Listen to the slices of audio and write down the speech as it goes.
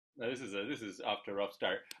No, this is off to a rough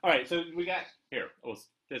start. All right, so we got here.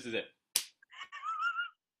 This is it.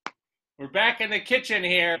 We're back in the kitchen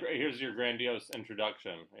here. Here's your grandiose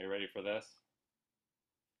introduction. Are you ready for this?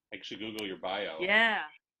 I should Google your bio. Yeah.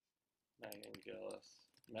 Meagan Gillis.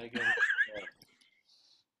 Meagan Gillis.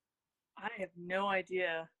 I have no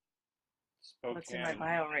idea Spokane. what's in my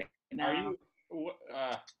bio right now. Are you?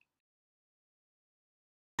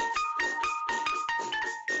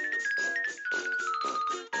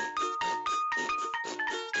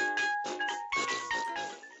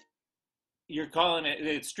 You're calling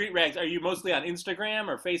it's Street Rags. Are you mostly on Instagram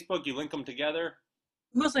or Facebook? You link them together?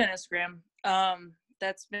 Mostly on Instagram.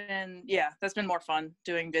 That's been more fun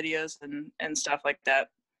doing videos and stuff like that.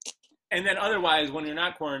 And then otherwise, when you're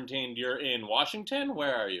not quarantined, you're in Washington?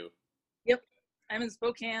 Where are you? Yep. I'm in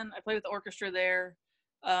Spokane. I play with the orchestra there.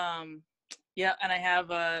 Yeah, and I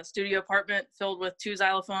have a studio apartment filled with 2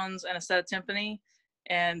 xylophones and a set of timpani,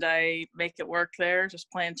 and I make it work there,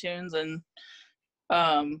 just playing tunes, and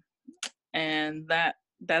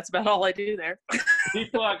that's about all I do there.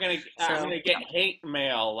 People are gonna get hate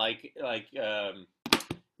mail, like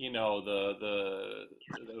you know, the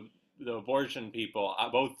abortion people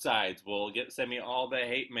on both sides will send me all the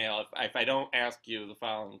hate mail if I don't ask you the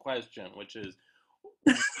following question, which is,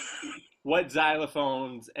 what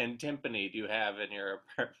xylophones and timpani do you have in your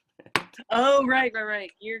apartment? Oh, right.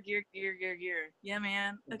 Gear. Yeah,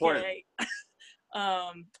 man. Okay.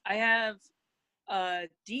 I have a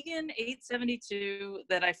Deegan 872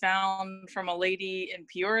 that I found from a lady in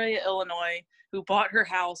Peoria, Illinois, who bought her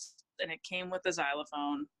house and it came with a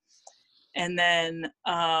xylophone. And then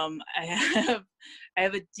I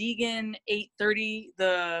have a Deegan 830,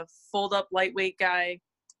 the fold-up lightweight guy,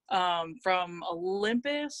 from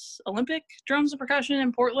Olympic Drums and Percussion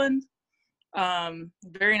in Portland.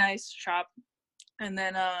 Very nice shop. And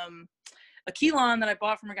then a keylon that I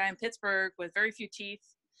bought from a guy in Pittsburgh with very few teeth.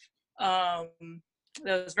 That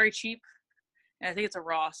was very cheap. And I think it's a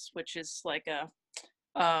Ross, which is like a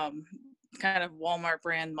kind of Walmart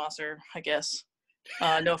brand musser, I guess.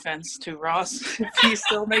 No offense to Ross, if he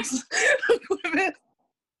still makes equipment.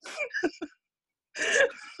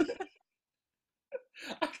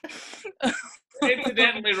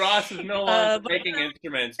 Incidentally, Ross is no longer making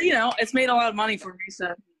instruments. You know, it's made a lot of money for me,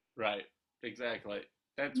 so. Right, exactly.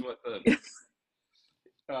 That's what the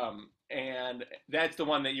and that's the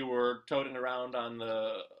one that you were toting around on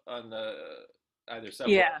the either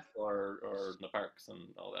subway or the parks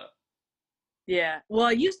and all that. Yeah. Well,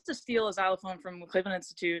 I used to steal a xylophone from Cleveland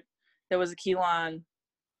Institute. There was a keylon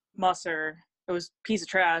musser. It was a piece of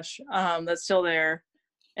trash that's still there,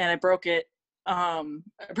 and I broke it. I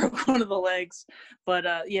broke one of the legs, but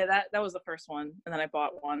yeah, that was the first one, and then I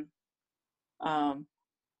bought one.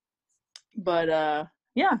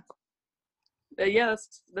 Yeah,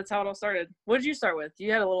 that's how it all started. What did you start with?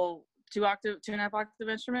 You had a little 2.5 octave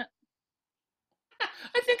instrument?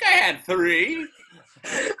 I think I had 3.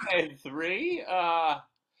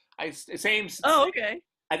 Same. Oh, okay.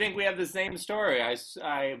 I think we have the same story.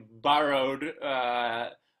 I borrowed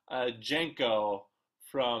a Jenko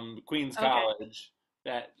from Queens College,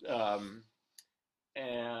 that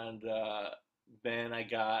and then I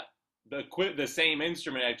got the same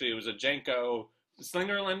instrument. Actually, it was a Jenko,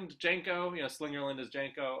 Slingerland Jenko. You know, Slingerland is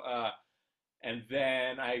Jenko. And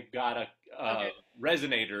then I got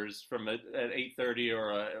resonators from an 830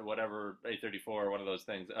 or whatever, 834 or one of those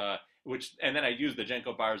things. And then I used the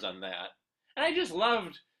Jenko bars on that, and I just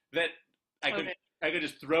loved that I could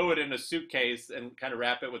just throw it in a suitcase and kind of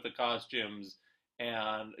wrap it with the costumes.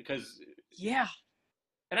 And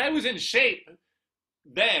and I was in shape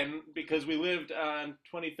then because we lived on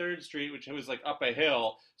 23rd Street, which was like up a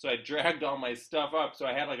hill. So I dragged all my stuff up. So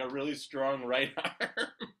I had like a really strong right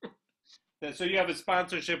arm. So you have a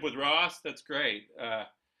sponsorship with Ross? That's great.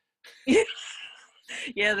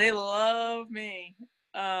 Yeah, they love me.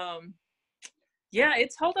 Yeah,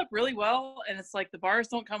 it's held up really well. And it's like the bars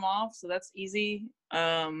don't come off. So that's easy.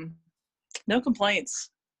 No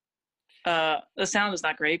complaints. The sound is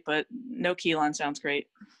not great, but no keyline sounds great.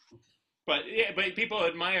 But people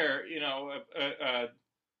admire, you know,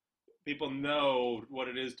 people know what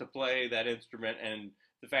it is to play that instrument, and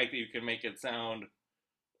the fact that you can make it sound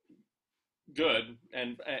good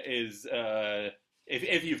and is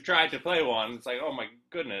if you've tried to play one, it's like, oh my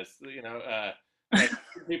goodness, you know,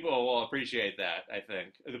 people will appreciate that. I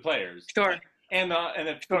think the players, sure, and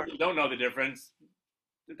if people don't know the difference,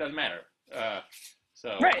 it doesn't matter.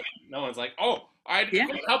 So no one's like, oh, I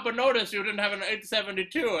couldn't help but notice you didn't have an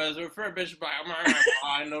 872 as refurbished by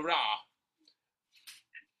in the raw.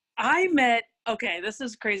 I met Okay, this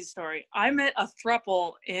is a crazy story. I met a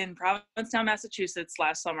throuple in Provincetown, Massachusetts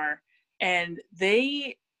last summer, and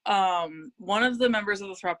they, one of the members of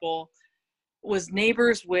the throuple was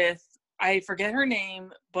neighbors with, I forget her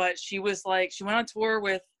name, but she was like, she went on tour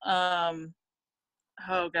with, oh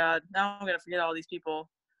God, now I'm gonna forget all these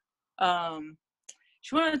people.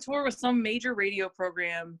 She went on a tour with some major radio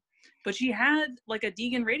program, but she had like a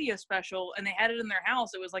Deegan radio special, and they had it in their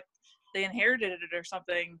house. It was like they inherited it or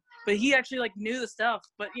something. But he actually like knew the stuff.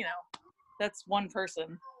 But you know, that's one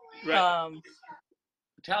person. Right.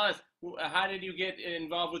 Tell us, how did you get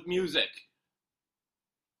involved with music?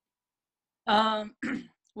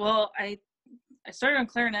 Well, I started on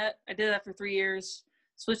clarinet. I did that for 3 years.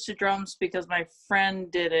 Switched to drums because my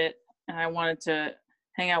friend did it, and I wanted to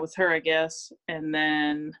hang out with her, I guess. And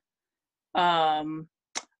then, I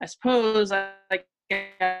suppose I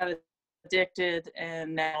got addicted,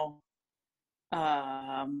 and now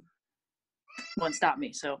won't stop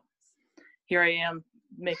me. So here I am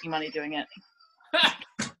making money doing it.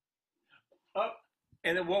 Oh,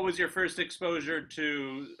 and then what was your first exposure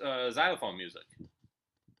to xylophone music?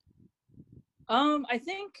 I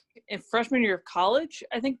think in freshman year of college,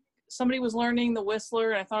 I think somebody was learning the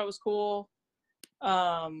Whistler, and I thought it was cool.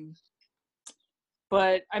 But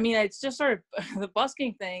I mean, I just started the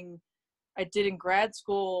busking thing I did in grad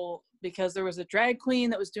school because there was a drag queen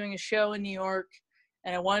that was doing a show in New York,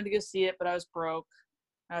 and I wanted to go see it, but I was broke.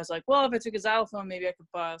 I was like, well, if I took a xylophone, maybe I could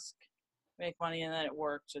busk, make money, and then it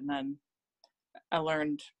worked. And then I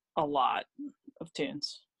learned a lot of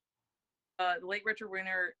tunes. The late Richard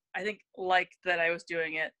Winter, I think, liked that I was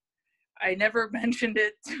doing it. I never mentioned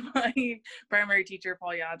it to my primary teacher,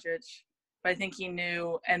 Paul Yancich, but I think he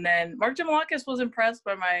knew. And then Mark Jamalakis was impressed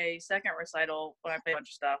by my second recital when I played a bunch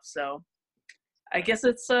of stuff. So I guess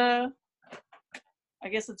it's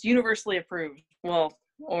universally approved. Well,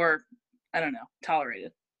 or I don't know,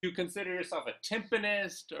 tolerated. Do you consider yourself a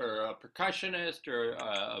timpanist or a percussionist or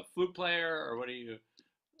a flute player, or what do you?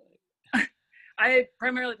 I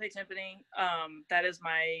primarily play timpani. That is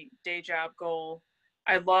my day job goal.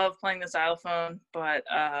 I love playing the xylophone, but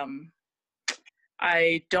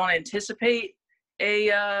I don't anticipate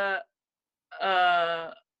a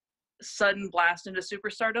sudden blast into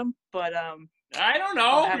superstardom. But I don't know.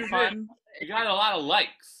 I'll have fun. You got a lot of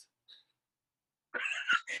likes.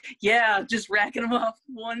 Yeah, just racking them up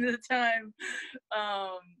one at a time.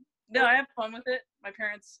 No, I have fun with it. My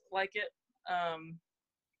parents like it.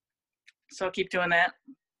 So I'll keep doing that.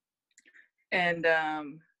 And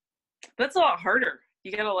that's a lot harder.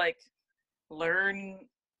 You gotta like learn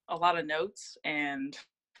a lot of notes and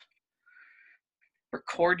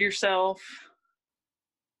record yourself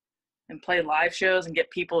and play live shows and get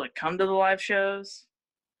people to come to the live shows.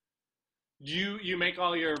 You make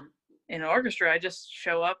all your in an orchestra, I just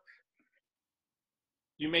show up.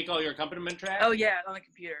 You make all your accompaniment tracks? Oh yeah, on the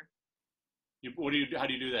computer. How do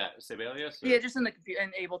you do that? Sibelius? Yeah, just in the computer,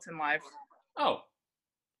 in Ableton Live. Oh.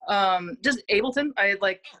 Just Ableton. I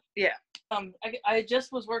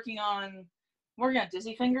just was working on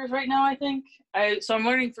Dizzy Fingers right now, I think. So I'm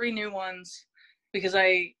learning 3 new ones because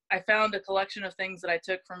I found a collection of things that I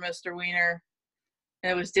took from Mr. Wiener.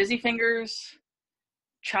 And it was Dizzy Fingers,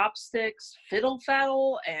 Chopsticks, Fiddle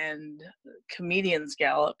Faddle, and Comedian's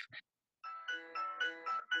Gallop.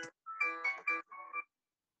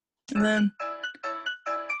 And then,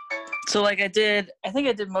 so like I think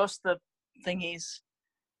I did most of the thingies,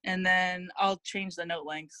 and then I'll change the note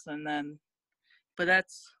lengths, and then, but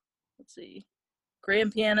that's, let's see,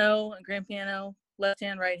 grand piano, left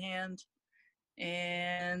hand, right hand,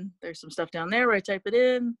 and there's some stuff down there where I type it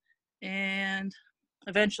in, and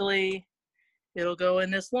eventually it'll go in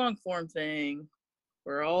this long form thing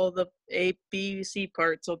where all the A, B, C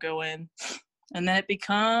parts will go in, and then it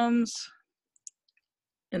becomes,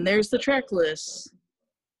 and there's the track list.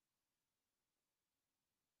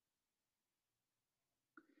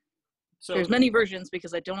 So there's many versions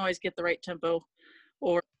because I don't always get the right tempo,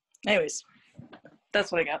 or anyways,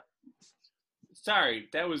 that's what I got. Sorry,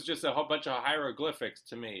 that was just a whole bunch of hieroglyphics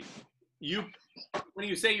to me. When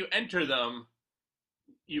you say you enter them,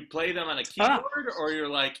 you play them on a keyboard, or you're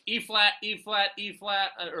like E flat, E flat, E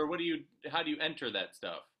flat, or how do you enter that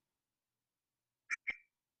stuff?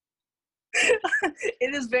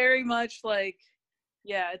 It is very much like,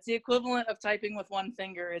 yeah, it's the equivalent of typing with one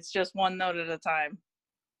finger. It's just one note at a time,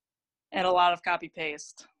 and a lot of copy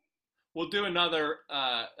paste. We'll do another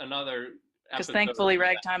because thankfully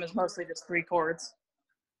ragtime is mostly just 3 chords.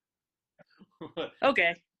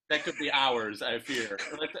 Okay. That could be hours, I fear.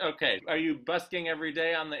 Okay. Are you busking every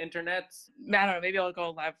day on the internets? I don't know. Maybe I'll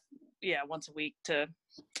go live, once a week to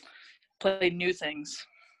play new things.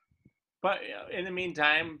 But in the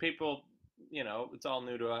meantime, people, it's all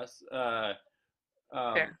new to us. Um,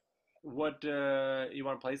 Fair. what you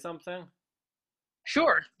want to play something?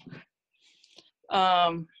 Sure.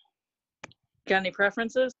 Got any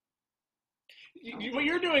preferences? What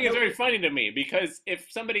you're doing is very funny to me because if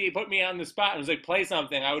somebody put me on the spot and was like, play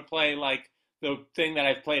something, I would play like the thing that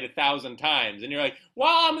I've played 1,000 times. And you're like,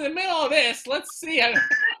 well, I'm in the middle of this. Let's see.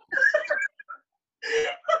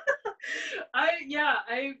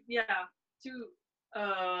 Two.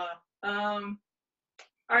 All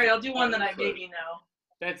right, I'll do one that I maybe know.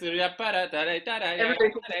 That's Is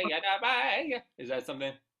that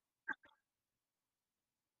something?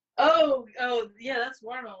 Oh, yeah, that's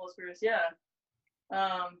Watermelon Whispers, yeah.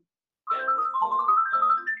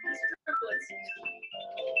 Triplets.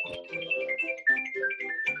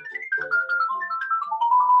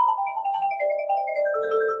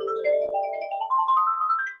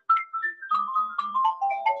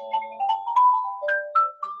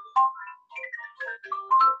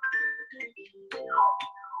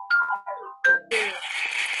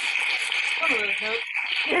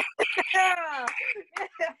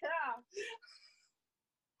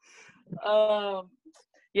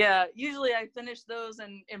 Yeah, usually I finish those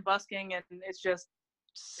in busking and it's just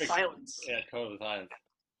silence. Yeah, total silence.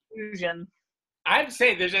 Fusion. I'd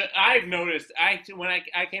say I've noticed, when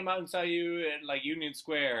I came out and saw you at like Union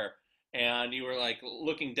Square and you were like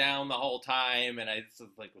looking down the whole time and I was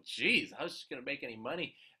like, well, geez, how's she going to make any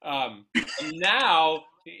money? And now,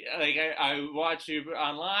 like I watch you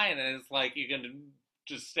online and it's like you can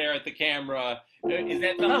just stare at the camera. Is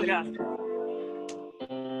that something? Oh, God.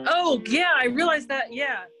 Oh, yeah, I realized that,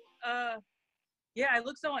 yeah. Yeah, I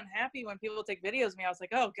look so unhappy when people take videos of me. I was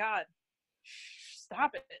like, oh, God,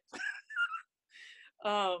 stop it.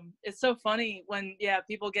 It's so funny when,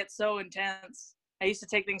 people get so intense. I used to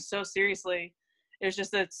take things so seriously. It's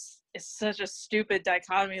just, it's such a stupid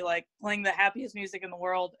dichotomy, like playing the happiest music in the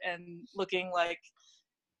world and looking like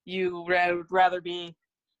you would rather be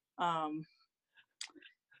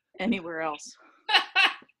anywhere else.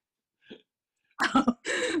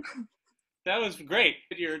 That was great.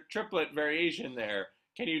 Your triplet variation there.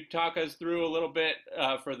 Can you talk us through a little bit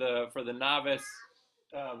for the novice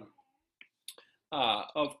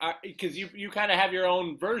because you kind of have your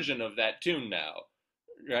own version of that tune now,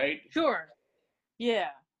 right? Sure. Yeah.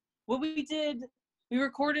 What we did, we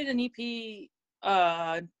recorded an EP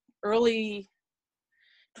early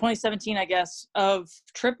 2017, I guess, of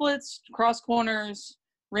triplets, cross corners,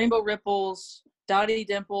 rainbow ripples, dotty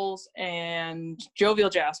dimples, and jovial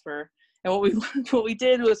jasper. And what we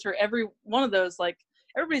did was for every one of those, like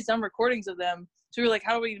everybody's done recordings of them. So we were like,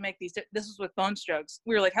 how do we make these? This was with Bones Jugs.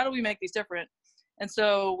 We were like, how do we make these different? And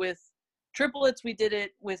so with triplets, we did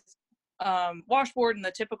it with washboard and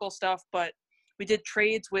the typical stuff, but we did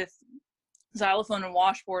trades with xylophone and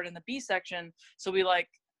washboard in the B section. So we like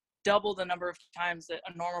double the number of times that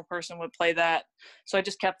a normal person would play that. So I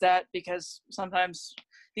just kept that because sometimes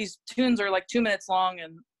these tunes are like 2 minutes long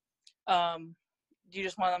and you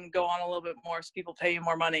just want them to go on a little bit more so people pay you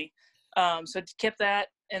more money. So I kept that.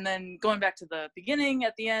 And then going back to the beginning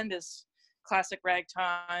at the end is classic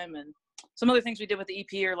ragtime, and some other things we did with the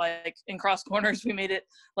EP are like in cross corners, we made it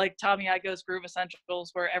like Tommy Igoe's Groove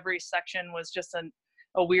Essentials, where every section was just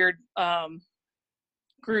a weird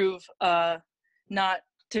groove, not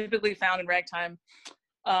typically found in ragtime.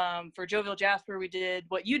 For Jovial Jasper, we did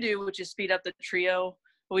what you do, which is speed up the trio,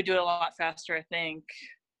 but we do it a lot faster, I think.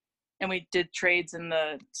 And we did trades in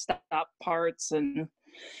the stop parts, and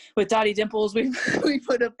with Dottie Dimples, we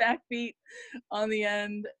put a backbeat on the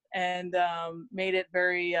end and made it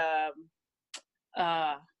very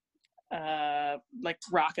like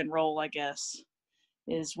rock and roll, I guess,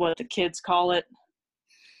 is what the kids call it.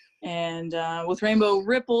 And with Rainbow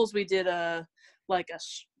Ripples, we did a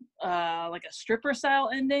stripper style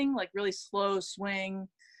ending, like really slow swing.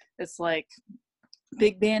 It's like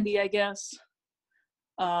big bandy, I guess.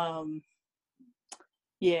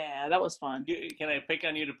 Yeah, that was fun. Can I pick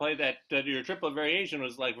on you to play that? Your triplet variation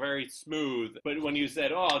was like very smooth, but when you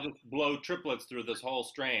said, "Oh, I'll just blow triplets through this whole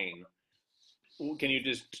strain," can you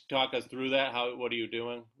just talk us through that? What are you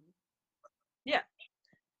doing? Yeah,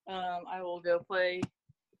 I will go play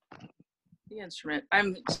the instrument.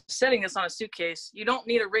 I'm setting this on a suitcase. You don't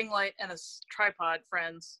need a ring light and a tripod,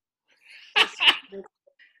 friends.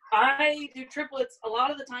 I do triplets. A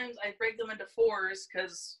lot of the times I break them into fours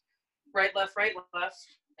because right, left,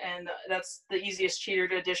 and that's the easiest cheater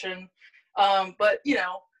to addition. But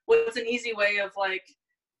what's an easy way of like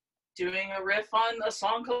doing a riff on a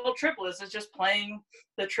song called Triplets is just playing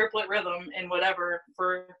the triplet rhythm in whatever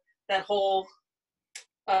for that whole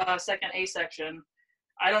second A section.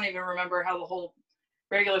 I don't even remember how the whole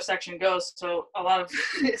regular section goes, so a lot of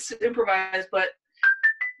it's improvised, but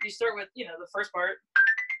you start with, you know, the first part,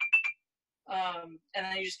 and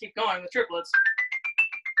then you just keep going with triplets.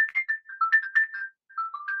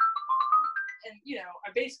 And, you know,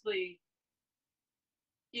 I basically,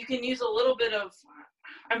 you can use a little bit of,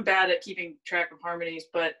 I'm bad at keeping track of harmonies,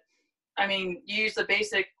 but I mean, you use the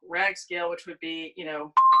basic rag scale, which would be, you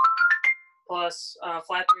know, plus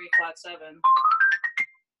flat 3, flat 7.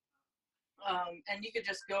 And you could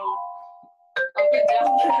just go up and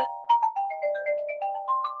down that.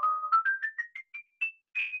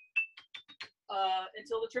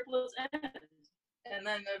 Until the triplets end. And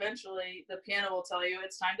then eventually the piano will tell you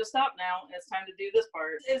it's time to stop now, and it's time to do this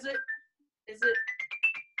part. Is it?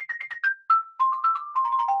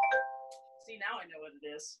 See, now I know what it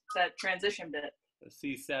is. It's that transition bit. The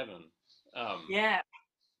C7. Yeah.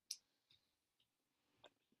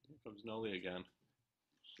 Here comes Noli again.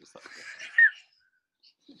 Just like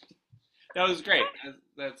that was great.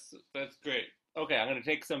 That's great. Okay, I'm gonna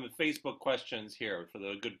take some Facebook questions here for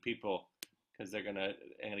the good people, because I'm gonna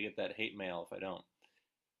get that hate mail if I don't.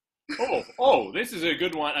 Oh, this is a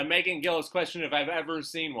good one. A Meagan Gillis question, if I've ever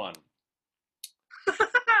seen one.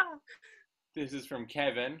 This is from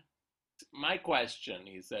Kevin. My question,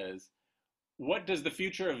 he says, what does the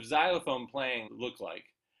future of xylophone playing look like?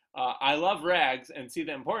 I love rags and see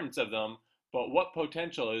the importance of them, but what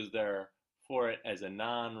potential is there for it as a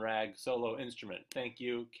non-rag solo instrument? Thank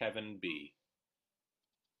you, Kevin B.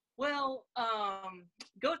 Well,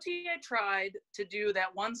 Goatee, I tried to do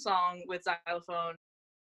that one song with xylophone,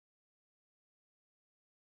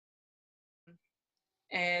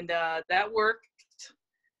 and that worked,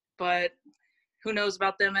 but who knows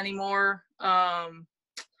about them anymore.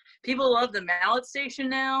 People love the mallet station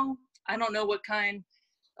now. I don't know what kind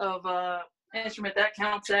of instrument that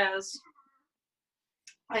counts as.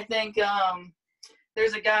 I think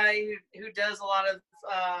there's a guy who does a lot of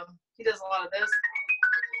this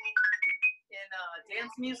in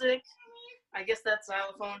dance music. I guess that's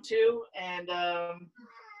xylophone too. And I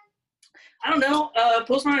don't know.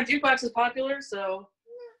 Postmodern jukebox is popular, so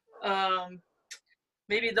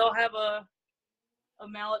maybe they'll have a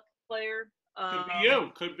mallet player.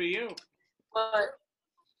 Could be you. But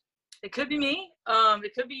it could be me.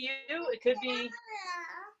 It could be you. It could be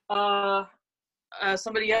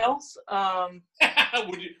somebody else.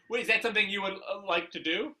 Is that something you would like to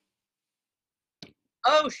do?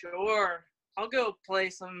 Oh, sure. I'll go play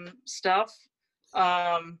some stuff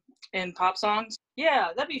in pop songs. Yeah,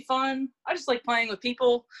 that'd be fun. I just like playing with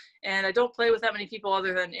people, and I don't play with that many people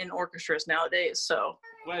other than in orchestras nowadays. So.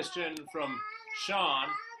 Question from Sean.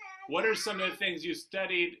 What are some of the things you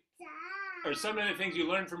studied, or some of the things you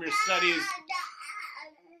learned from your studies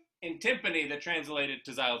in timpani that translated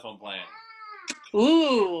to xylophone playing?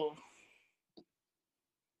 Ooh.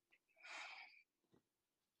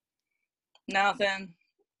 Nothing.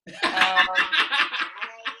 I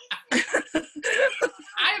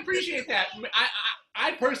appreciate that.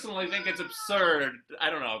 I personally think it's absurd. I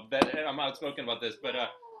don't know that I'm outspoken about this, but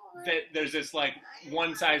that there's this like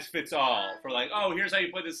one size fits all for like, oh, here's how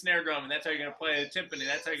you play the snare drum, and that's how you're gonna play the timpani.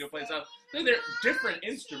 That's how you're gonna play stuff. They're different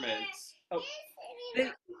instruments. Oh.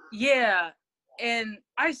 Yeah, and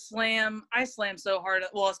I slam so hard.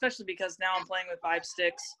 Well, especially because now I'm playing with vibe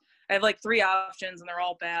sticks. I have like 3 options, and they're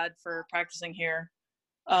all bad for practicing here.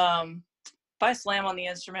 If I slam on the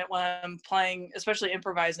instrument when I'm playing, especially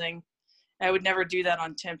improvising, I would never do that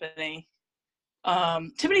on timpani.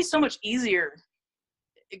 Timpani's so much easier.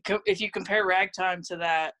 If you compare ragtime to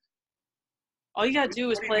that, all you gotta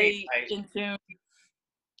do is play in tune.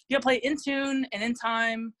 You gotta play in tune and in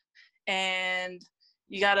time, and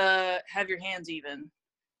you gotta have your hands even.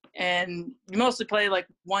 And you mostly play like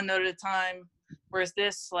one note at a time, whereas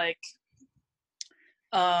this, like,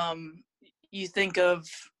 you think of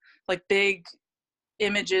like big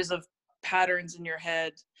images of patterns in your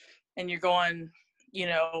head, and you're going,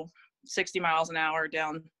 60 miles an hour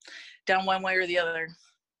down one way or the other.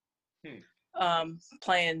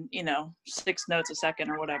 Playing, 6 notes a second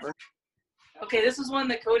or whatever. Okay, this is one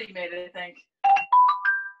that Cody made, I think.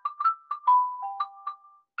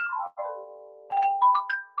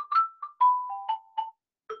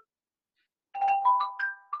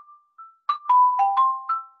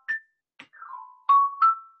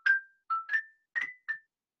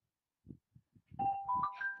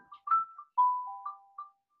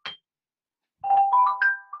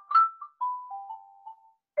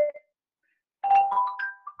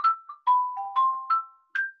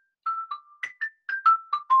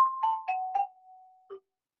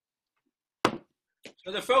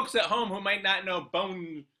 For the folks at home who might not know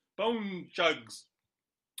Bone Jugs,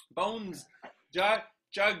 Bones,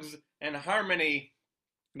 Jugs, and Harmony.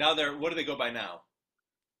 Now what do they go by now?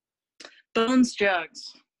 Bones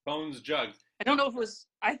Jugs. Bones Jugs. I don't know if it was.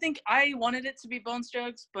 I think I wanted it to be Bones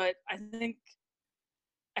Jugs, but I think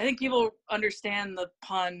people understand the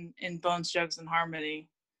pun in Bones Jugs and Harmony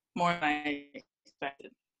more than I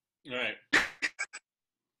expected. All right.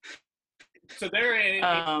 So they're in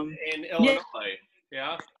Illinois,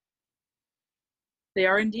 yeah? They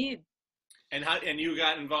are indeed. And you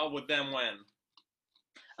got involved with them when?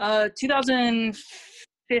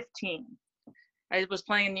 2015. I was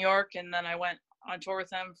playing in New York, and then I went on tour with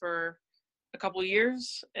them for a couple of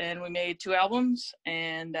years, and we made 2 albums,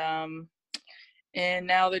 and now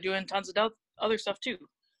they're doing tons of other stuff too.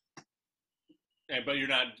 But you're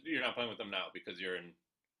not playing with them now because you're in.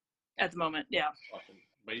 At the moment, yeah.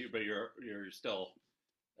 But you're still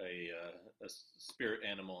a spirit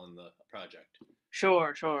animal in the project.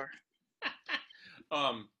 Sure.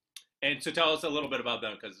 And so tell us a little bit about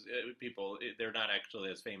them, because they're not actually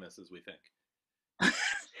as famous as we think.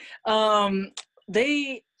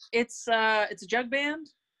 It's a jug band.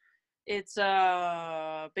 It's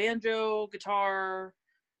banjo, guitar,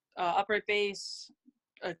 upright bass,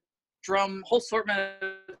 a drum, whole assortment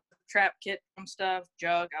of trap kit, drum stuff,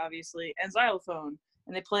 jug obviously, and xylophone.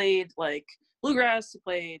 And they played like bluegrass, they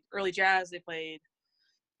played early jazz, they played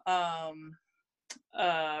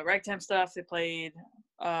ragtime stuff, they played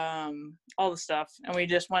all the stuff. And we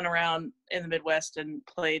just went around in the Midwest and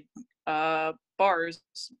played bars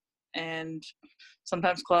and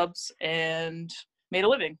sometimes clubs and made a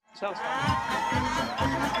living. So it was fun.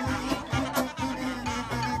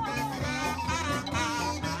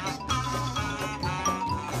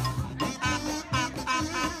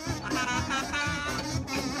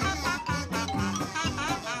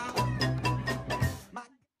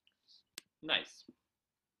 Nice.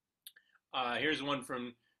 Here's one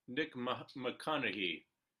from Nick McConaughey.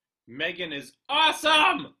 Meagan is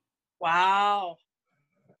awesome! Wow.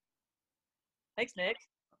 Thanks, Nick.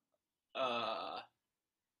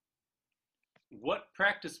 What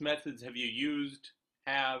practice methods have you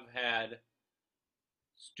had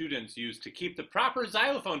students use to keep the proper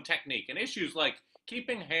xylophone technique and issues like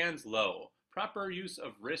keeping hands low, proper use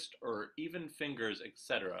of wrist or even fingers,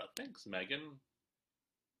 etc.? Thanks, Meagan.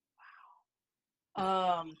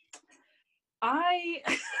 Wow. I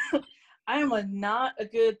am not a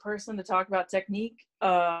good person to talk about technique.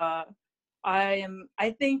 I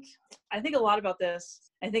think a lot about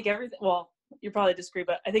this. I think everything, well, you probably disagree,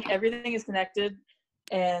 but I think everything is connected.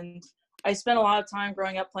 And I spent a lot of time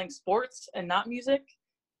growing up playing sports and not music.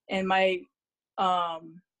 And my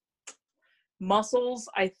muscles,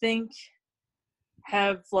 I think,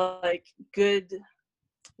 have like good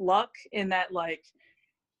luck in that, like,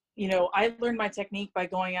 you know, I learned my technique by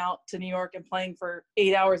going out to New York and playing for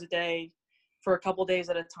 8 hours a day for a couple days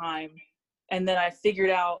at a time. And then I figured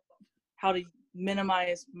out how to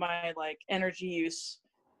minimize my like energy use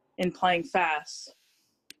in playing fast,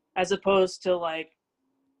 as opposed to like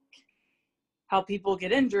how people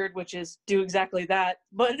get injured, which is do exactly that.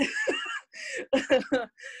 But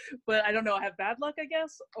but I don't know, I have bad luck, I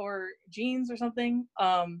guess, or genes or something.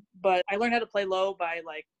 But I learned how to play low by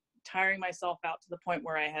like tiring myself out to the point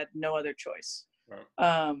where I had no other choice.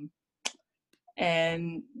 Right.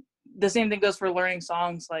 And the same thing goes for learning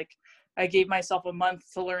songs. Like I gave myself a month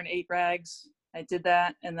to learn 8 rags. I did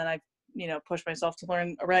that, and then I, you know, pushed myself to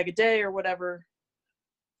learn a rag a day or whatever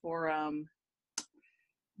for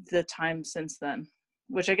the time since then,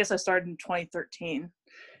 which I guess I started in 2013,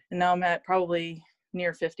 and now I'm at probably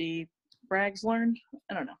near 50 rags learned.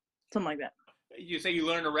 I don't know, something like that. You say you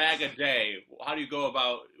learn a rag a day. How do you go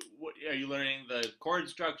about? What are you learning? The chord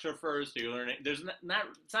structure first? Are you learning? It's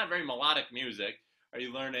not very melodic music. Are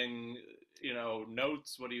you learning, you know,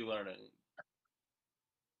 notes? What are you learning?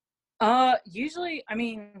 Usually, I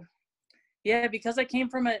mean, yeah, because I came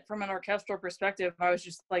from an orchestral perspective, I was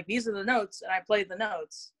just like, these are the notes, and I played the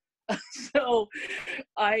notes. So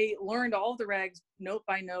I learned all of the rags note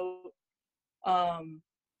by note.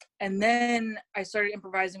 And then I started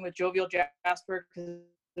improvising with Jovial Jasper because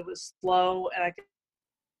it was slow and I could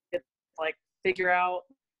like figure out.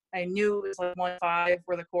 I knew it was like 1-5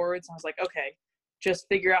 were the chords. I was like, okay, just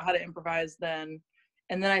figure out how to improvise then.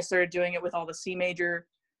 And then I started doing it with all the C major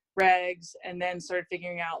rags, and then started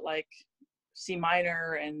figuring out like C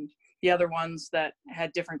minor and the other ones that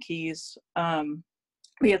had different keys. But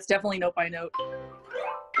yeah, it's definitely note by note.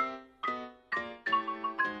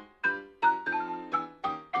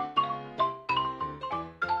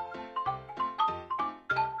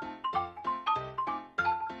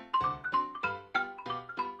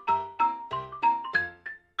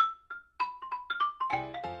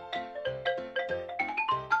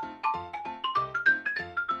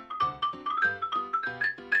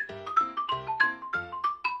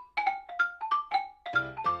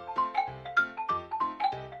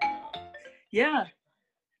 Yeah.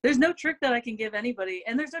 There's no trick that I can give anybody,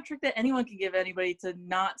 and there's no trick that anyone can give anybody to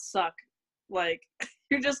not suck. Like,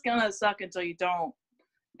 you're just gonna suck until you don't.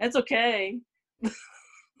 It's okay.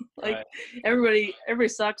 Like, Right. everybody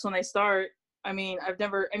sucks when they start. I mean,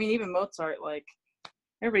 even Mozart, like,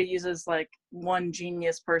 everybody uses like one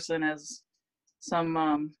genius person as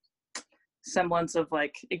some semblance of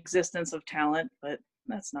like existence of talent, but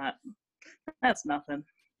that's nothing.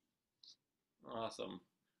 Awesome.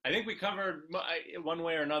 I think we covered one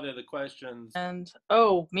way or another the questions. And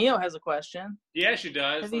Mio has a question. Yeah, she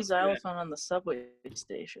does. Heavy xylophone on the subway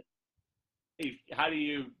station. How do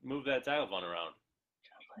you move that xylophone around?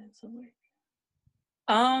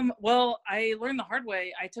 Well, I learned the hard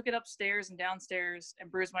way. I took it upstairs and downstairs and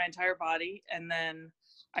bruised my entire body, and then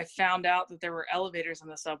I found out that there were elevators in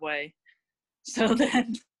the subway. So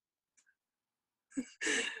then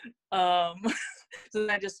so then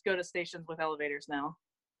I just go to stations with elevators now.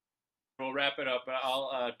 We'll wrap it up.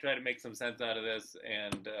 I'll try to make some sense out of this,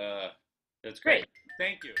 and that's great.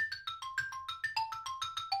 Thank you.